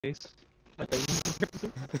face.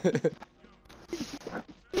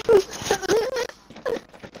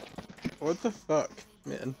 What the fuck,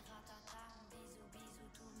 man?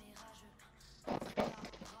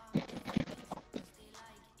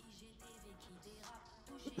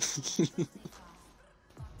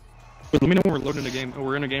 Let me know when we're loading a game. Oh,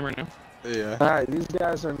 we're in a game right now. Yeah. Alright, these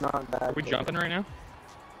guys are not bad. Are we jumping right now?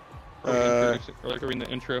 Or like are we in the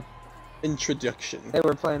intro? Introduction. Hey,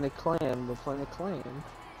 we're playing the clan. We're playing the clan.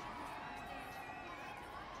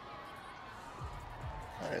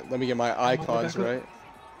 Alright, let me get my icons right.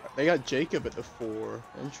 They got Jaycob at the 4.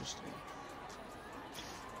 Interesting.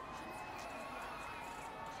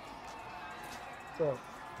 So,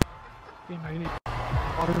 Here we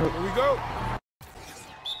go!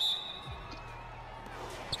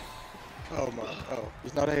 Oh my, oh,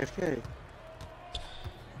 he's not AFK.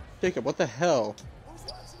 Jaycob, what the hell?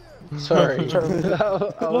 sorry.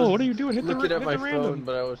 Whoa, what are you doing? Hit the looking at my random. phone,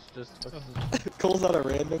 but I was just. Cole's not a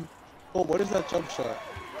random. Cole, what is that jump shot?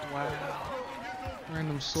 Wow.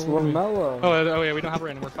 Random soul. Slamello. Oh yeah, we don't have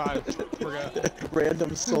random. We're 5. We're good.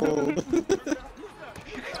 Random soul. Good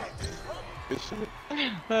shit.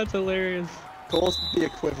 That's hilarious. Cole's the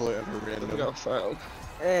equivalent of a random. Got filed.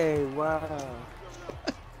 Hey, wow.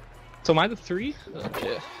 So am I the 3?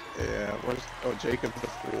 Okay. Yeah, where's... Oh, Jaycob the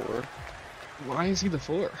 4. Why is he the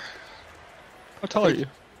 4? How tall are you?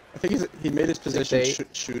 I think he made his position 6'8".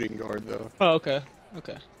 shooting guard, though. Oh, okay.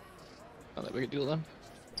 Okay. Not that big a deal then.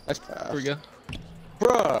 Nice pass. Here we go.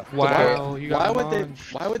 Bruh! Wow, you got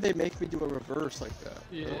why would they make me do a reverse like that?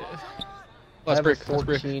 Yeah. I have a Let's break.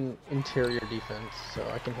 14 interior defense, so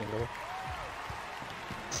I can handle.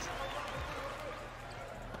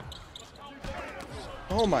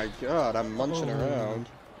 Oh my god, I'm munching around.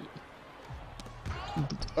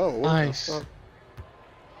 Oh, what nice. the fuck?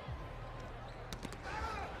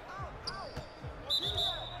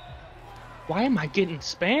 Why am I getting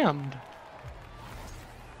spammed?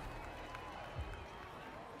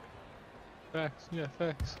 Facts, yeah,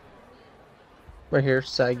 facts. Right here,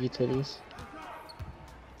 saggy titties.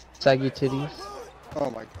 Saggy titties.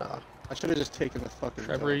 Oh my god. I should have just taken the fucking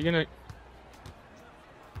Trevor, are you gonna...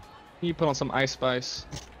 You put on some Ice Spice.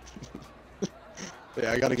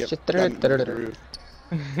 Yeah, I gotta get Shit, gotten in the groove.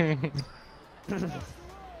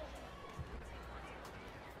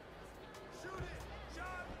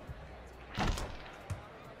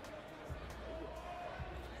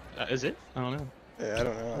 Is it? I don't know. Yeah, I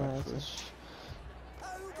don't know. Actually.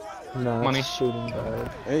 No, Money. shooting guard.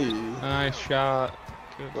 Hey, Nice shot.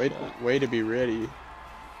 Good shot. way to be ready.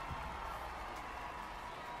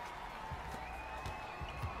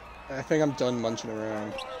 I think I'm done munching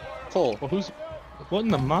around. Cole. Well, who's... What in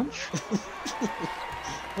the munch?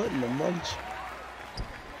 What in the munch?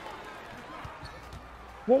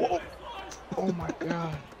 Whoa! Oh my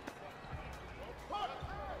god.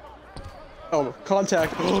 Oh,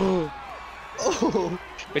 contact. Oh.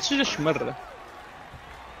 It's just a schmurr.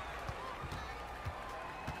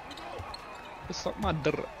 It's not my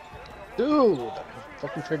drr. Dude! I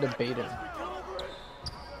fucking tried to bait him.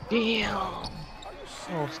 Damn!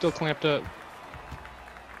 Oh, still clamped up.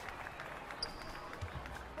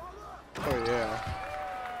 Oh yeah.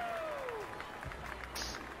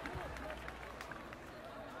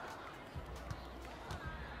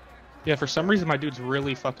 Yeah, for some reason my dude's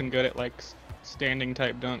really fucking good at like standing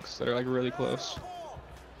type dunks that are like really close.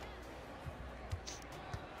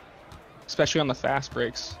 Especially on the fast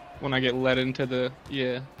breaks. When I get led into the...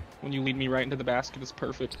 Yeah, when you lead me right into the basket, it's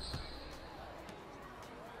perfect.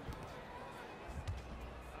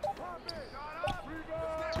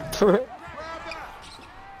 Wow,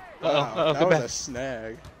 that good was back. a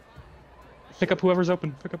snag. Pick up whoever's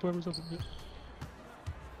open. Pick up whoever's open.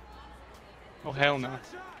 Oh, hell no.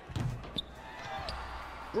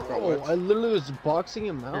 Bro, I literally was boxing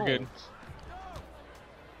him out. You're good.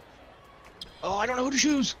 Oh, I don't know who to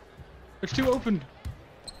choose. There's 2 open.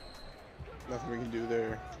 Nothing we can do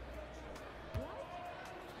there.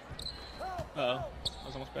 Uh-oh. That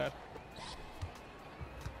was almost bad.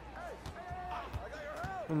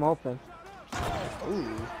 I'm open.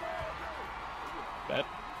 Ooh. Bet.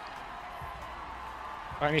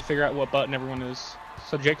 I need to figure out what button everyone is.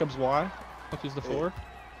 So Jacob's Y? If he's the 4?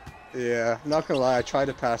 Yeah, not gonna lie, I tried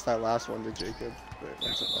to pass that last one to Jaycob, but it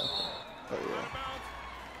wasn't that. But yeah.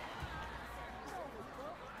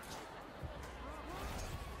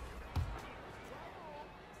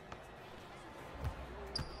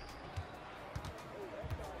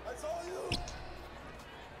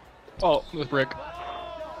 Oh, with brick.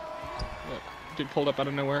 Yeah, dude pulled up out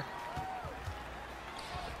of nowhere.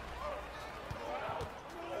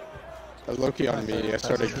 Low-key on me, I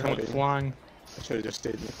started I went cutting. flying. I should have just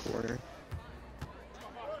stayed in the corner.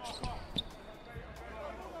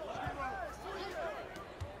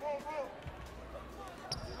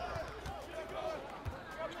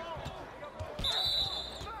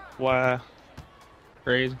 Wow.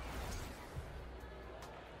 Crazy.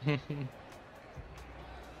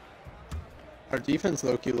 Our defense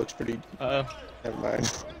low-key looks pretty... Never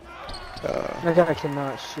mind. That guy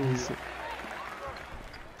cannot shoot.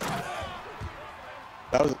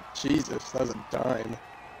 That was... Jesus, that was a dime.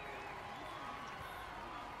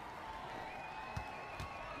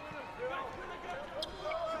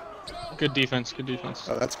 Good defense, good defense.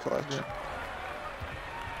 Oh, that's clutch. Yeah.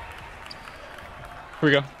 Here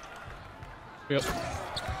we go. Yep.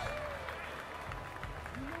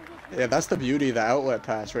 Yeah, that's the beauty of the outlet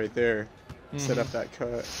pass right there. Set up that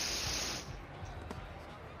cut.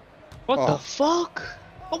 What the fuck?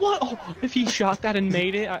 Oh, what? Oh, if he shot that and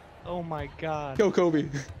made it, oh my god. Go, Kobe.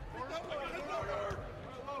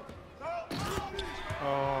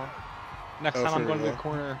 Oh. Next time I'm going to the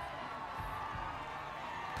corner.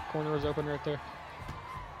 Corner was open right there.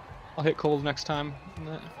 I'll hit Cole next time.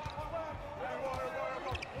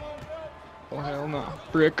 Oh hell no.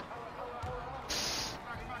 Brick.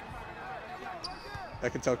 I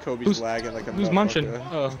can tell Kobe's lagging like a Who's munching? motherfucker.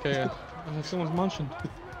 Oh, okay, yeah. Someone's munching.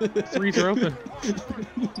 Threes are open.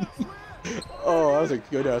 Oh, that was a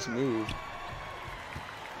good ass move.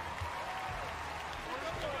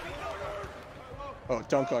 Oh,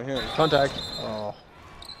 dunk on him. Contact. Oh.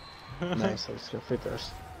 Nice, let's go free throws.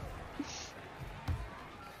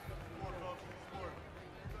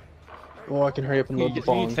 Oh, I can hurry up and load the You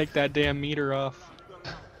phone. take that damn meter off.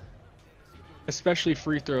 Especially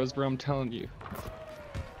free throws, bro, I'm telling you.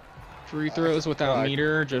 Free throws without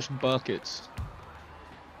meter, just buckets.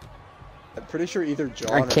 I'm pretty sure either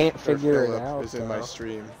John I can't or figure it Philip out, is in my though.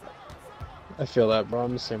 stream. I feel that, bro.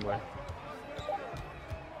 I'm the same way.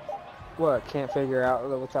 What? Can't figure out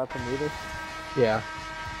without the meter? Yeah.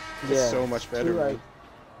 It's so much better, man.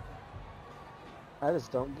 I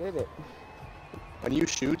just don't get it. When you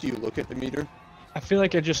shoot, do you look at the meter? I feel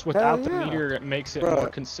like it just without the yeah. meter, it makes it more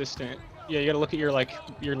consistent. Yeah, you gotta look at your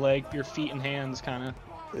your leg, your feet and hands, kind of.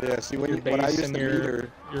 Yeah. See, when Your I base use and the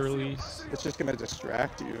meter, your release. it's just gonna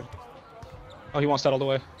distract you. Oh, he wants that all the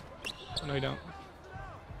way. No, you don't.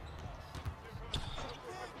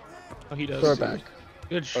 Oh, he does. Throw it back.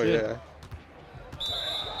 Good Oh shit. yeah.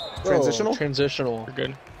 Transitional? Transitional. You're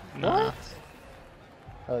good. Nah.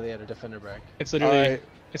 Oh, they had a defender back. It's literally,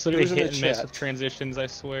 it's literally Who's in the hit and miss chat? with transitions, I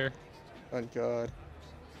swear. Oh god.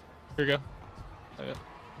 Here we go. Oh, yeah.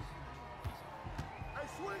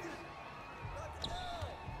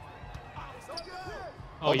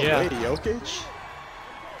 Oh yeah. Hey, Jokic?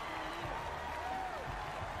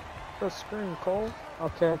 Go screen, Cole.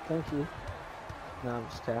 Okay, thank you. No, I'm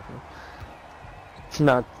just tapping. It's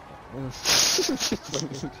not.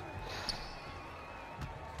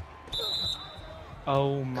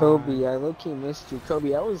 Oh my. Kobe, I low-key missed you.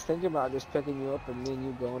 Kobe, I was thinking about just picking you up and me and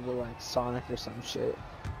you going to like Sonic or some shit.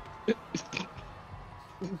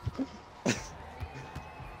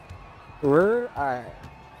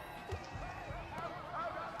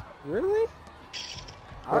 Really?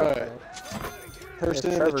 Alright.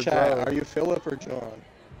 Person in the Trevor chat, Grove. are you Philip or John?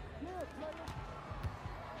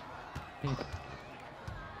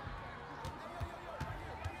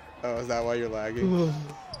 Oh, is that why you're lagging?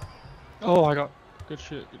 Oh, I got good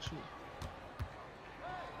shit. Good shit.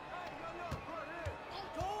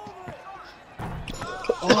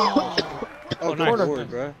 Oh, Oh, good nice. lord,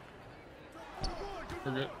 bro.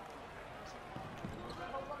 We're good.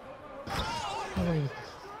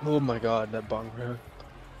 Oh my god, that bong, bro.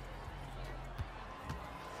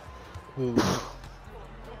 Ooh.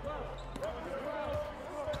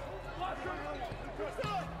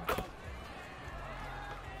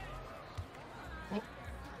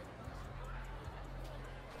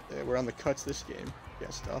 Yeah, we're on the cuts this game. Yeah,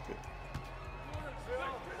 stop it.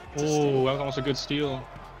 Oh, that was almost a good steal.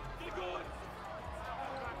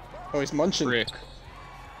 Oh, he's munching. Brick.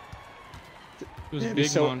 It was Damn, big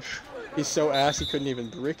he's so- munch. He's so ass he couldn't even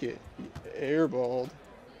brick it. He airballed.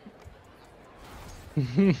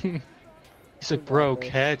 He's like, bro,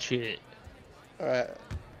 catch it. Alright,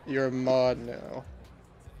 you're a mod now.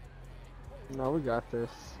 No, we got this.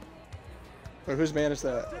 But whose man is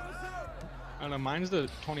that? I don't know, mine's the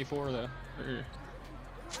 24 though. Right here.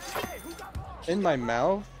 In my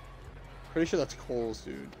mouth? Pretty sure that's Cole's,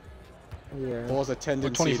 dude. Yeah. Cole has a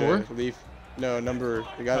tendency 24? to leave. No, number.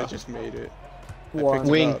 The guy that just made it. I One. picked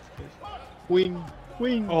him Wing. up. Wing.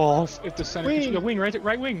 Wing. Oh, if the center Wing. wing,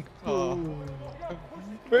 right wing. Oh,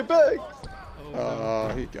 Right back. oh,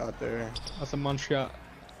 Oh, he got there. that's a munch shot.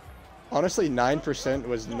 Honestly, 9%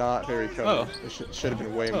 was not very covered. Oh. It should have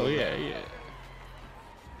been way more. Oh yeah, yeah.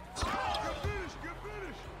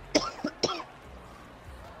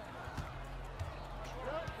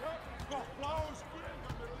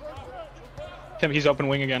 Tim, he's open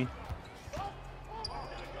wing again.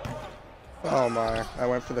 Oh my! I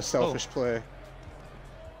went for the selfish play.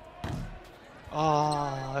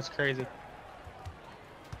 Oh, that's crazy.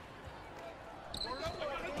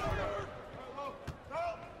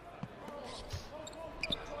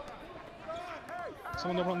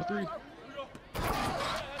 Someone up on the 3.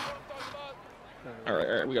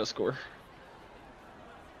 Alright, we gotta score.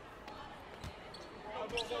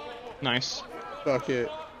 Nice. Fuck it.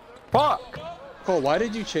 Fuck! Cole, why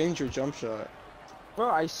did you change your jump shot? Bro,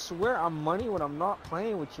 I swear I'm money when I'm not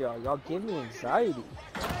playing with y'all. Y'all give me anxiety.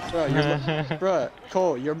 Bro,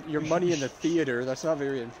 Cole, your money in the theater. That's not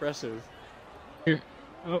very impressive. Here.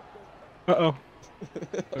 Oh. Uh-oh.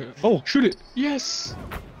 Oh, shoot it! Yes!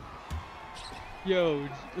 Yo,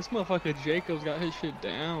 this motherfucker Jacob's got his shit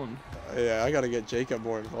down. Yeah, I gotta get Jacob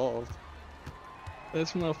more involved.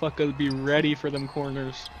 This motherfucker be ready for them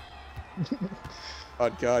corners. Oh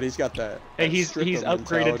god, he's got that. Hey, that he's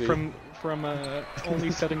upgraded mentality. from only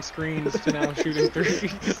setting screens to now shooting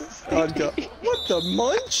threes. Oh god, what the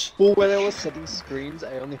munch? Well, when I was setting screens,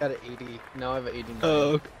 I only had an 80. Now I have an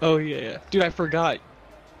 89. Oh yeah, dude, I forgot.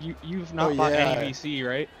 You've not bought yeah. any VC,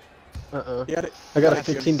 right? He had I got a That's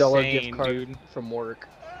 $15 insane, gift card dude. from work.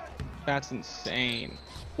 That's insane.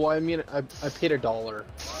 Well, I mean, I paid $1 Oh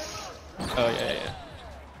yeah.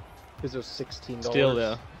 because it was $16. Still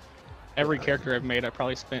though, every character I've made, I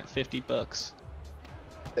probably spent $50.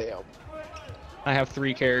 Damn. I have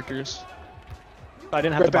 3 characters. I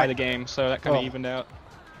didn't have to buy back. the game, so that kind of Oh. evened out.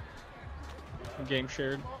 Game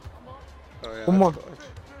shared. Oh yeah, One more. that's fucked.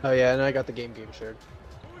 Oh yeah, and I got the game shared.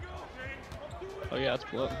 Oh yeah, it's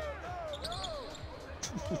blown.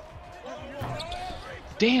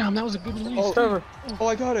 Damn, that was a good release. Oh, Trevor. oh,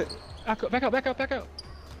 I got it. Back out.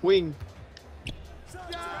 Wing.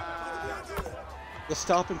 The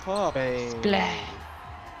stop and pop. Bang. Blah.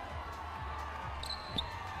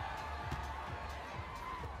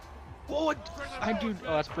 Oh, I do.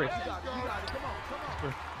 Oh, that's great.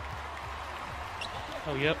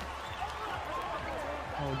 Oh, yep.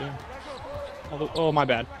 Oh, damn. Oh, my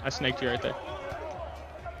bad. I snaked you right there.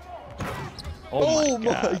 Oh, my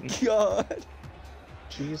god. god.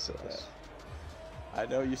 Jesus. I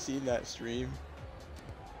know you've seen that stream.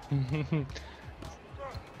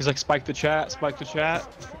 He's like, spike the chat.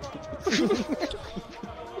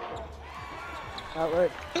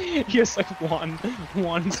 Outright. He has like one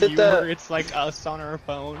Hit viewer. that. It's like us on our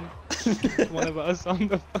phone. One of us on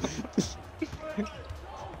the phone.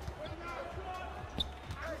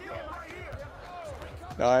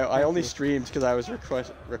 No, I only streamed because I was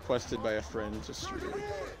requested by a friend to stream.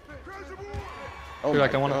 Oh You're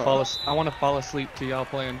like, my I want God. to fall asleep to y'all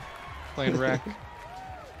playing rec.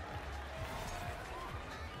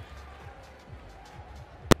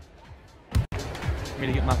 Me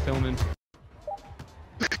to get my film in.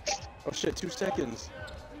 Oh shit, 2 seconds.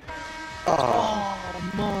 Oh,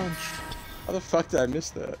 Munch. how the fuck did I miss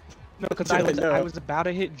that? No, because Yeah, I no. was about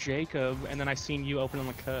to hit Jacob, and then I seen you open on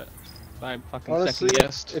the cut. I fucking Honestly, second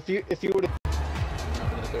guessed. if you would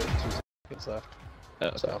have, there's 2 seconds left.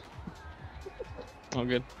 Oh, So all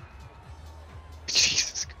good.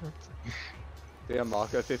 Jesus Christ. Damn,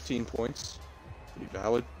 Makkuh, 15 points. Pretty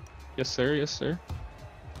valid. Yes, sir. Yes, sir.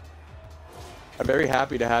 I'm very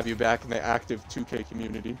happy to have you back in the active 2K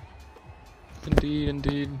community.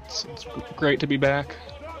 Indeed. It's great to be back.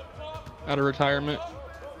 Out of retirement.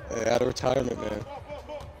 Yeah, out of retirement, man.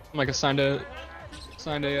 Like I signed a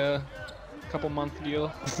couple month deal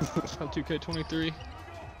on 2K23.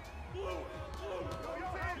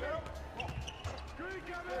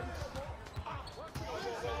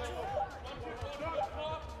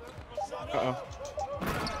 Uh-oh.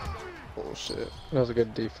 Bullshit. that was a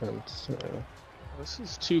good defense. This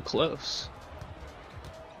is too close.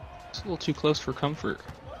 It's a little too close for comfort.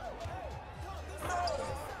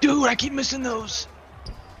 Dude, I keep missing those!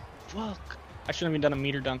 Fuck. I shouldn't have even done a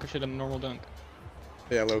meter dunk, I should have done a normal dunk.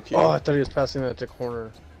 Yeah, low key. Oh, I thought he was passing that to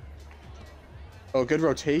corner. Oh, good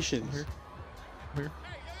rotations. Here.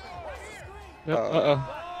 Yep, Uh-oh.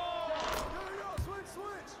 uh-oh.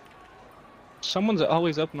 Someone's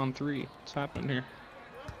always open on 3. What's happening here?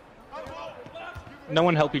 No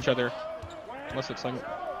one help each other. Unless it's like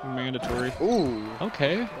mandatory. Ooh.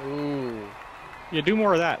 Okay. Ooh. Yeah, do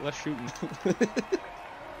more of that. Less shooting.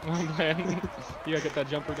 Oh man. You gotta get that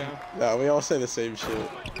jumper down. Yeah, we all say the same shit.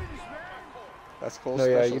 That's Cole's No,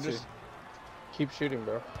 yeah, specialty. you just keep shooting,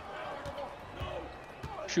 bro.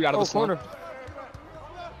 Shoot out of the corner. slump.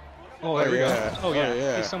 Oh, there we yeah. go. Oh, yeah. Oh,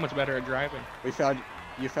 yeah. He's so much better at driving. You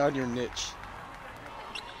found your niche.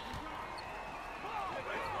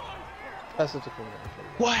 Pass it to corner.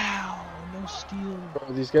 Wow, no steal.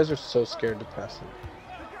 Bro, these guys are so scared to pass it.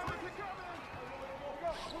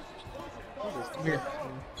 Here.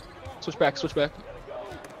 Switch back, switch back.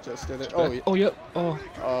 Just did it. Back. Oh, yep. Oh.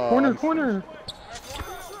 Oh, Corner, corner.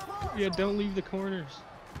 Yeah, don't leave the corners.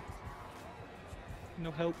 No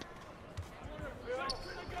help.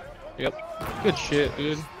 Yep. Good shit,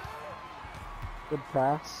 dude. Good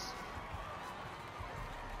pass.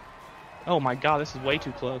 Oh my god, this is way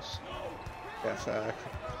too close. Yeah, sack.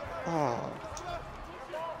 Oh.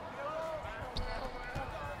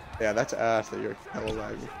 Yeah, that's ass that you're hella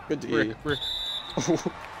lagging. Good D. Rick.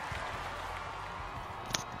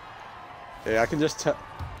 Yeah, I can just tell.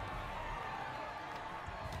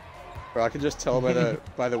 Bro, I can just tell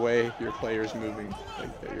by the way your player's moving,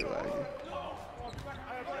 like that you're lagging.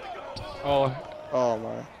 Oh. Oh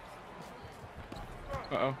my.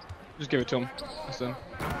 Uh-oh. Just give it to him. That's them.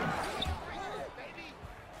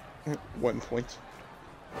 1 point.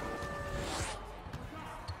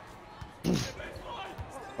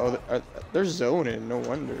 Oh, they're zoning. No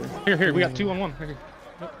wonder. Here, we got 2-on-1. Here.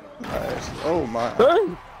 Nice. Oh my.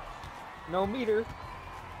 Hey! No meter.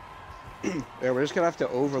 Yeah, we're just gonna have to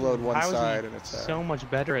overload one How is side he and attack. so much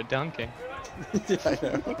better at dunking? Yeah, I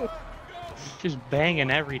know. Just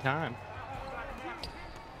banging every time.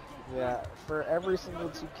 Yeah, for every single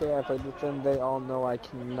 2K I played with them, they all know I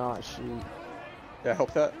cannot shoot. Yeah,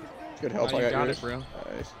 help that. Good help. Oh, I you got got yours. it, bro.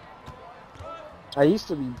 Nice. I used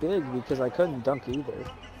to be big because I couldn't dunk either.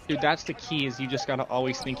 Dude, that's the key, is you just gotta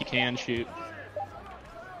always think you can shoot.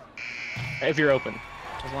 If you're open.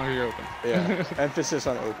 As long as you're open. Yeah. Emphasis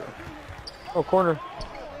on open. Oh, corner.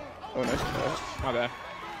 Oh, nice pass. My bad.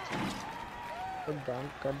 Good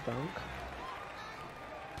dunk, good dunk.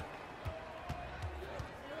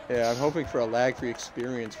 Yeah, I'm hoping for a lag-free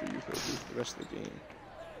experience for you for the rest of the game.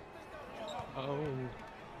 Oh.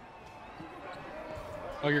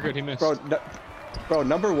 Oh, you're good, he missed. Bro,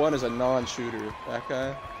 number 1 is a non-shooter. That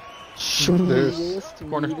guy. Shootest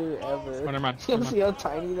Corner. meter ever. Oh, never mind. You see how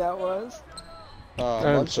tiny that was? I'm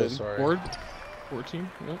so Munson. sorry. Board? 14?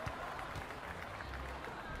 Yep.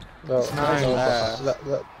 Oh, Nice.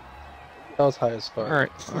 that was high as fuck.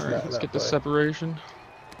 Alright, let's get the play. separation.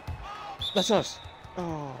 That's us.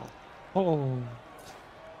 Oh. Oh.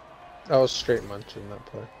 I was straight munching that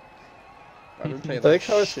play. I've been playing I like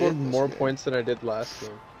how I shit scored this more game. points than I did last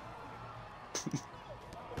game.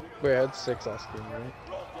 Wait, I had 6 last game, right?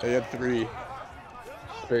 They had 3.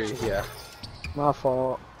 3, yeah. My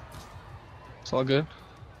fault. It's all good.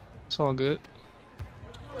 It's all good.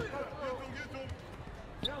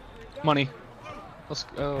 Money. Let's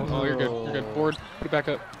go. Oh, you're good. You're good. Board. Put it back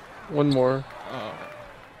up. One more. Oh.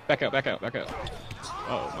 Back out, back out, back out.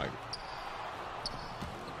 Oh my.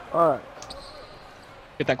 Alright.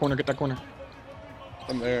 Get that corner, get that corner.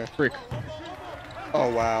 I'm there. Frick. Oh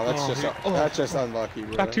wow, that's Oh, that's just unlucky,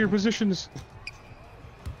 bro. Back to your positions.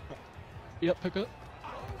 Yep, pick up.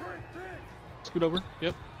 Scoot over.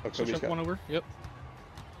 Yep. Oh, Switch Kobe's up got- one over. Yep.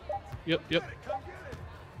 Yep.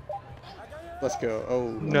 Let's go. Oh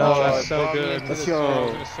No, my that's God. so good. Let's I go.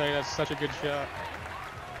 was gonna say that's such a good shot.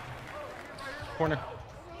 Corner.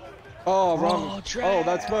 Oh, wrong. Oh,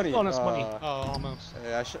 that's money. Oh, that's money. Oh, almost.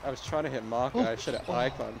 Yeah, I was trying to hit Makkuh. I should have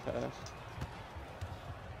icon passed.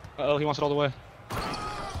 Uh oh, he wants it all the way.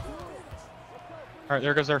 Alright,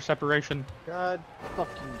 there goes our separation. God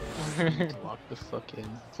fucking damn. Lock the fuck in.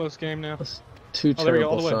 Close game now. That's 2 Oh, there we go,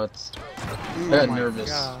 all terrible the way. shots. I got my nervous.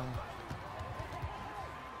 God.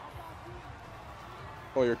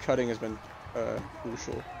 Oh, your cutting has been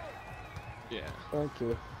crucial. Yeah, Thank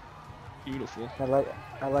you. beautiful.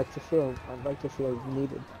 I like to feel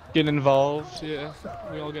needed. Getting involved, yeah.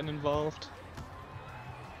 We all getting involved.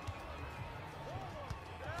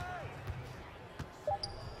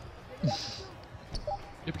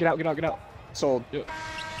 Yep, get out, get out, get out. Sold. Yep.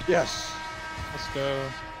 Yes. Let's go.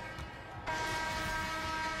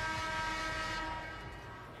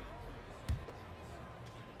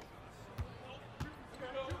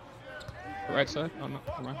 Right side? Oh, no,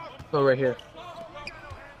 never mind. Oh, right here.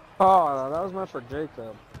 Oh, that was meant for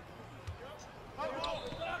Jaycob.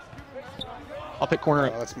 I'll pick corner Oh,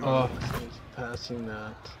 up. that's Oh, He's passing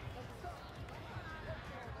that.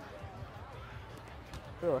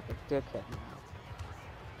 I feel like a dickhead now.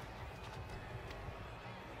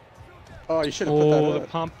 Oh, you should have put that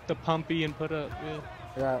oh, up. the pumpy and put up,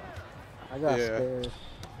 yeah. I got Yeah. scared.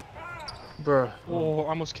 Bruh. Oh,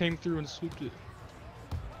 almost came through and swooped it.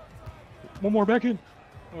 One more back in.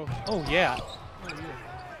 Oh yeah. Oh,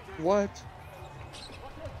 yeah. What?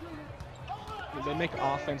 They make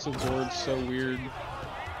offensive boards so weird.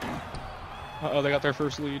 Uh-oh, they got their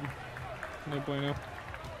first lead. No bueno.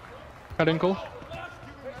 Cut in, Cole.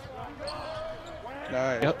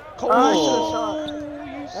 Nice. Yep. Cole! Oh,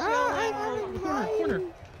 you corner.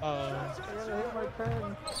 I gotta hit my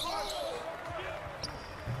pen.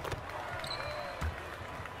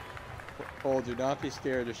 Cole, do not be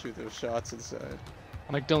scared to shoot those shots inside.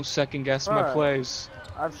 I'm like, don't second guess my Alright. plays.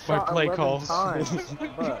 I've My shot play 11 calls. times,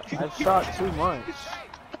 but I've shot too much.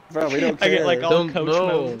 Bro, we don't I care. get like all Don't coach no,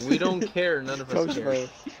 mode. we don't care. None of us Coach care. mode.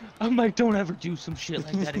 I'm like, don't ever do some shit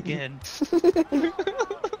like that again.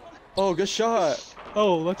 Oh, good shot.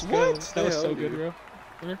 Oh, let's go. What? That was Yeah, so dude. good,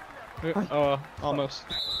 bro. Almost.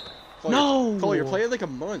 Cole, No! Cole, you're playing like a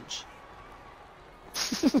munch.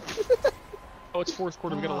 Oh, it's fourth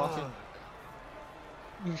quarter. We gotta lock in.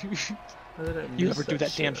 How did I You miss ever do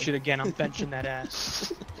that damn shot? shit again, I'm benching that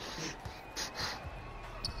ass.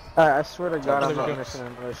 I swear to God, I'm there we not go. missing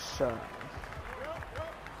another shot.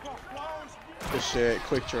 Good shit.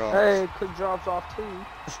 Quick draw. Hey, quick drops off too.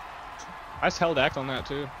 I just held act on that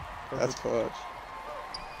too. That's clutch.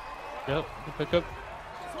 Yep, good pickup.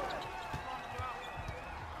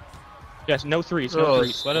 Yes, no threes, no Oh,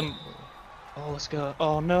 threes. Let him. Oh, let's go.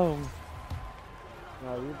 Oh no.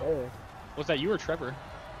 No, you there. Was that you or Trevor?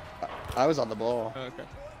 I was on the ball. Oh, okay.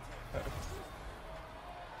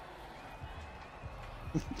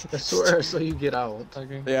 I swear I saw you get out.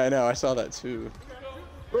 Okay. Yeah, I know. I saw that too.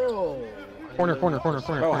 Bro. Corner. Bro,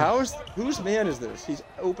 whose man is this? He's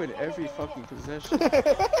open every fucking possession.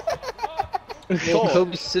 Well,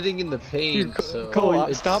 Kobe's sitting in the paint, so Cole,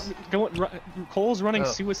 it's- stop going. Cole's running Oh,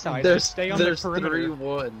 suicide. There's, Just stay on the there's perimeter. 3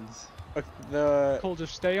 ones. The Cole,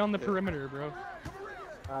 just stay on the perimeter, bro.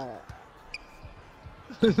 Alright.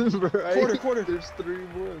 Right? Quarter. There's 3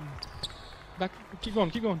 ones. Back. Keep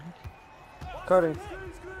going. Cody.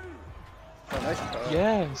 oh, nice cut.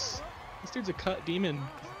 Yes. This dude's a cut demon.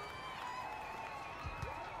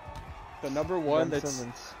 The number one Ben that's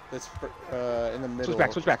Simmons. in the middle.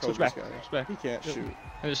 Switch back. Kobe's guy. He can't Yep. shoot.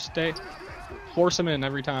 And just stay. Force him in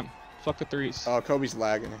every time. Fuck the threes. Oh, Kobe's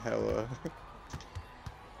lagging hella.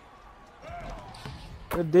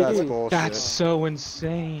 Good That's diggy. bullshit. That's so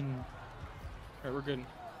insane. Alright, we're good.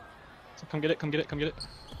 So come get it.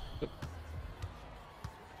 Yep.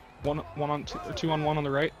 One on two, or 2 on 1 on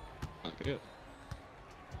the right. Okay,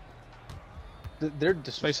 yeah. They're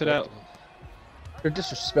disrespecting. Space it out. They're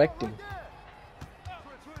disrespecting.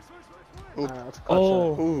 Let's clutch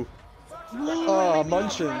Oh. Ooh. Oh,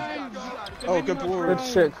 munching. Oh, good that. board. Good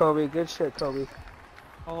shit, Kobe. Good shit, Kobe.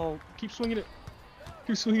 Oh, keep swinging it.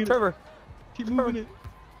 Keep swinging it. Trevor. Keep moving it.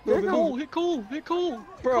 Hit Hit Cole.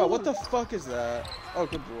 Bro, what the fuck is that? Oh,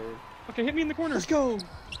 good board. Okay, hit me in the corner. Let's go.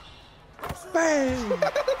 Bang.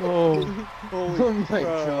 Whoa. Holy Oh my crap.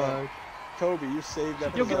 god. Kobe, you saved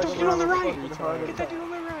that. Yo, get possession. that dude on the right. Every Get time. that dude on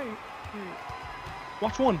the right.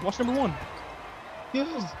 Watch number 1.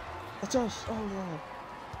 Yes. That's us. Oh no.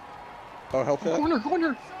 Oh, help that.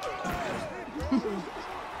 Corner.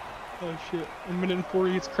 Oh shit. 1 minute and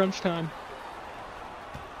 40, it's crunch time.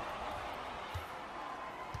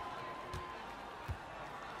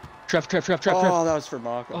 Trev. Oh, that was for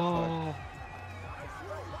Makkuh. Fuck. Oh.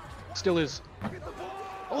 Still is.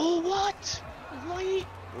 Oh, what? Right?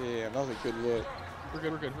 Yeah, that was a good look. We're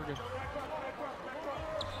good.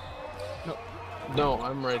 No,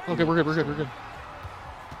 I'm right. Okay, we're good.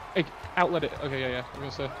 Hey, outlet it. Okay, yeah. I'm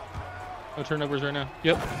gonna say. No turnovers right now.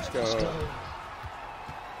 Yep. Let's go.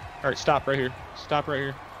 Alright, stop right here.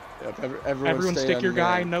 Yep, everyone Everyone stay stick on your the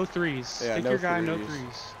guy, man. no threes. Yeah, Stick no your guy, no threes.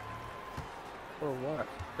 threes. For what?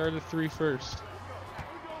 Start the 3 first.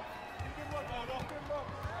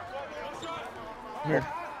 Come here.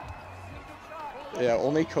 Yeah,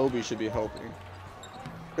 only Kobe should be helping.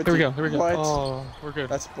 Good Here we to- go. What? Oh, we're good.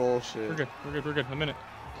 That's bullshit. We're good. A minute.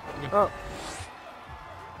 Oh.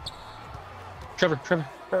 Trevor.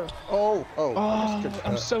 Oh, Oh, that's good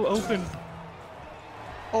I'm cut. so open.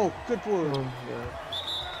 Oh, good board.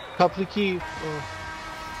 Kapliki.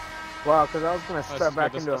 Wow, because I was gonna That's step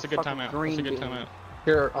back good. into That's a a good fucking timeout. green That's a good bean. timeout.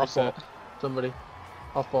 Here, off Reset. ball. Somebody.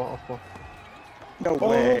 Off ball. No Oh,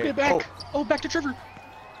 way. get back. Oh, back to Trevor.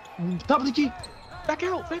 Kapliki. Back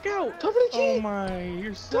out. Kapliki. Oh my,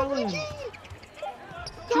 you're selling.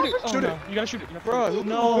 Shoot it. Oh, Shoot no. it. You gotta shoot it. You have to Bro, shoot it. who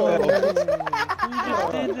No. called that? Who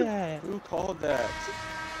just did that? Who called that?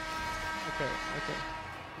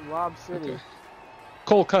 Okay. Lob City. Okay.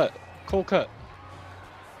 Cole cut.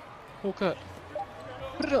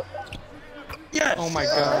 Put it up. Yes! Oh my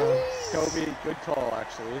god. Kobe, good call,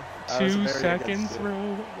 actually. That was 2 very seconds, against it.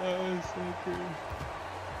 bro. That was so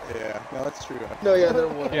good. Yeah, no, that's true. No, yeah, there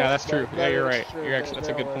was. Yeah, that's true. Yeah, you're is right. true. You're actually, that's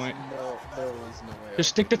a There good was point. No, there was no way. Just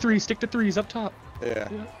stick to threes up top. Yeah.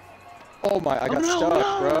 Yeah. Oh my, I got no, stuck,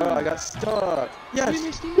 no. bro. I got stuck. Yes.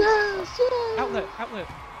 Yes. Yes! Outlet.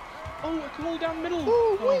 Oh, Cole down middle.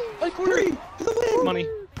 Oh, Like corner. Green for the win. Money.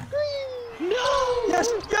 No. Yes,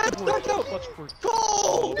 yes, back out. Clutch board. Goal.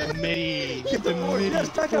 Oh, the midi. Keep the board. Yes,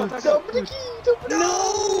 back out, back out. Jump the key! Jump the key!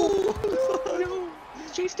 No. No.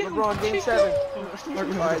 Chase down. LeBron, game 7.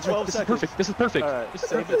 Alright, 12 This is seconds. perfect. This is perfect. Alright, This is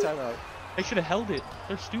save the perfect. timeout. They should have held it.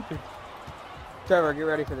 They're stupid. Trevor, get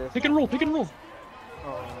ready for this. Pick and roll.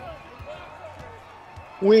 Oh.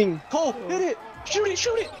 Wing! Cole, hit it. Shoot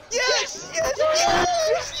it. Yes, yes,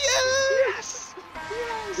 yes, yes.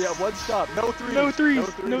 Yeah, one stop. No threes. No threes.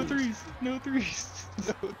 No threes. No threes.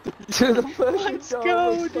 To the fucking Let's goal, go,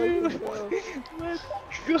 let's fucking dude. go. Let's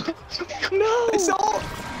go. No. It's all.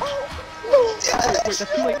 Oh, yes. Wait,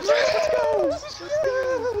 that's too late. Yes,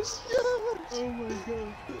 yes. Oh my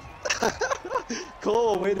god.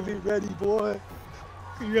 Cole, way to be ready, boy.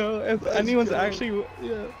 Yo, if Let's anyone's go. actually,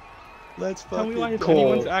 yeah. Let's Tell me why fucking if Cole.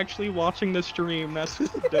 anyone's actually watching the stream, that's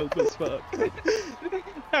dope as fuck.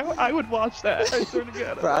 I would watch that. I swear to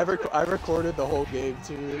God. Bro, I recorded the whole game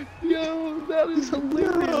too. Yo, that is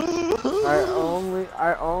hilarious.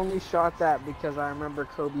 I only shot that because I remember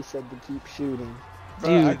Kobe said to keep shooting.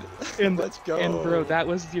 Bro, and let's go. And bro, that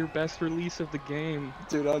was your best release of the game.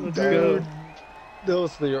 Dude, I'm Let's done. go. That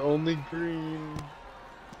was their only green.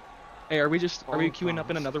 Hey, are we queuing up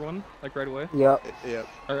in another one like right away? Yep. Yep.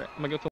 All right, I'm gonna go.